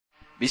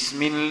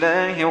بسم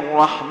الله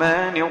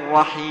الرحمن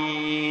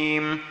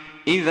الرحيم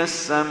إذا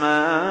السماء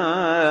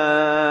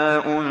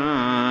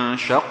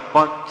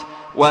انشقت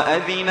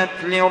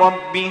وأذنت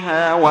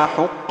لربها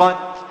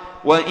وحقت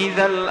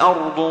وإذا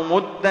الأرض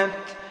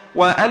مدت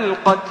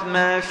وألقت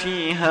ما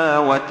فيها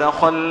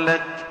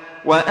وتخلت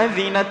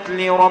وأذنت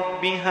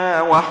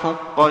لربها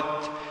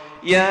وحقت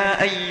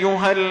يا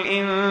أيها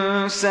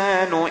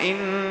الإنسان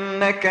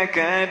إنك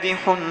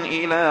كادح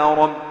إلى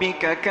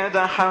ربك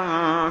كدحا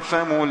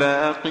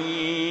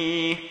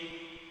فملاقيه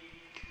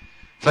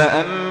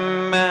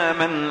فأما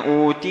من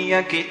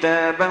أوتي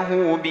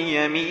كتابه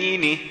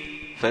بيمينه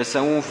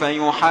فسوف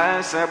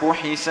يحاسب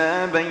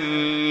حسابا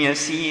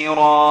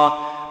يسيرا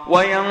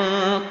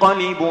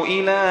وينقلب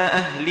إلى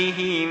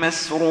أهله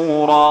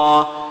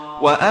مسرورا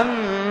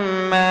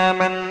وأما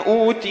من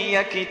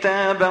أوتي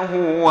كتابه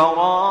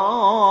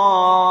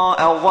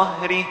وراء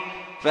ظهره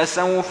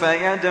فسوف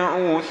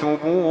يدعو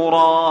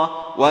ثبورا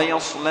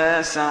ويصلى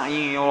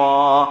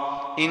سعيرا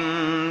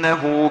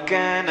إنه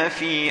كان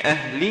في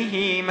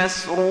أهله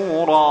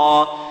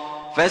مسرورا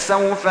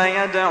فسوف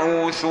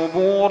يدعو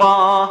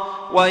ثبورا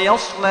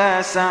ويصلى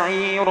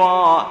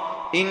سعيرا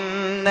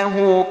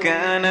إنه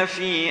كان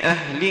في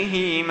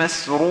أهله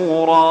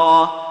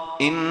مسرورا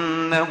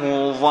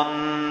إنه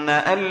ظن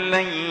أن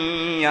لن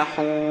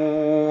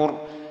يحور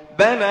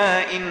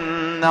بلى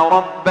إن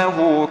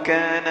ربه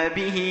كان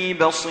به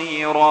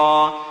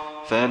بصيرا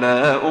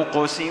فلا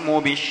أقسم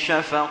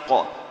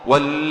بالشفق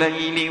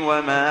والليل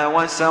وما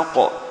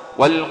وسق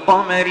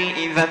والقمر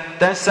إذا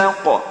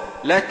اتسق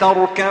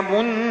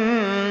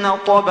لتركبن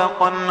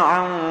طبقا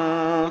عن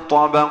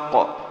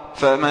طبق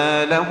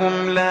فما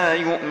لهم لا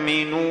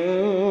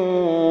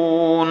يؤمنون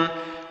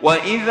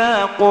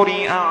وإذا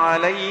قرئ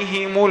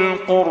عليهم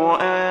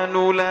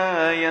القرآن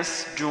لا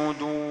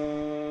يسجدون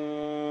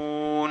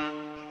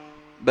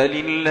بل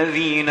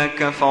الذين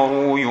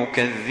كفروا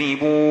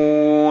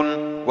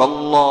يكذبون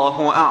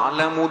والله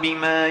أعلم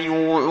بما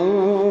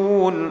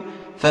يوعون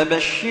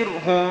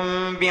فبشرهم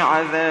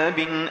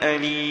بعذاب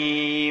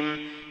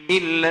أليم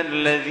إلا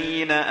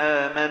الذين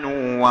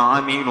آمنوا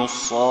وعملوا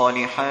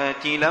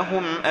الصالحات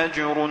لهم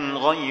أجر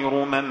غير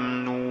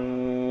ممنون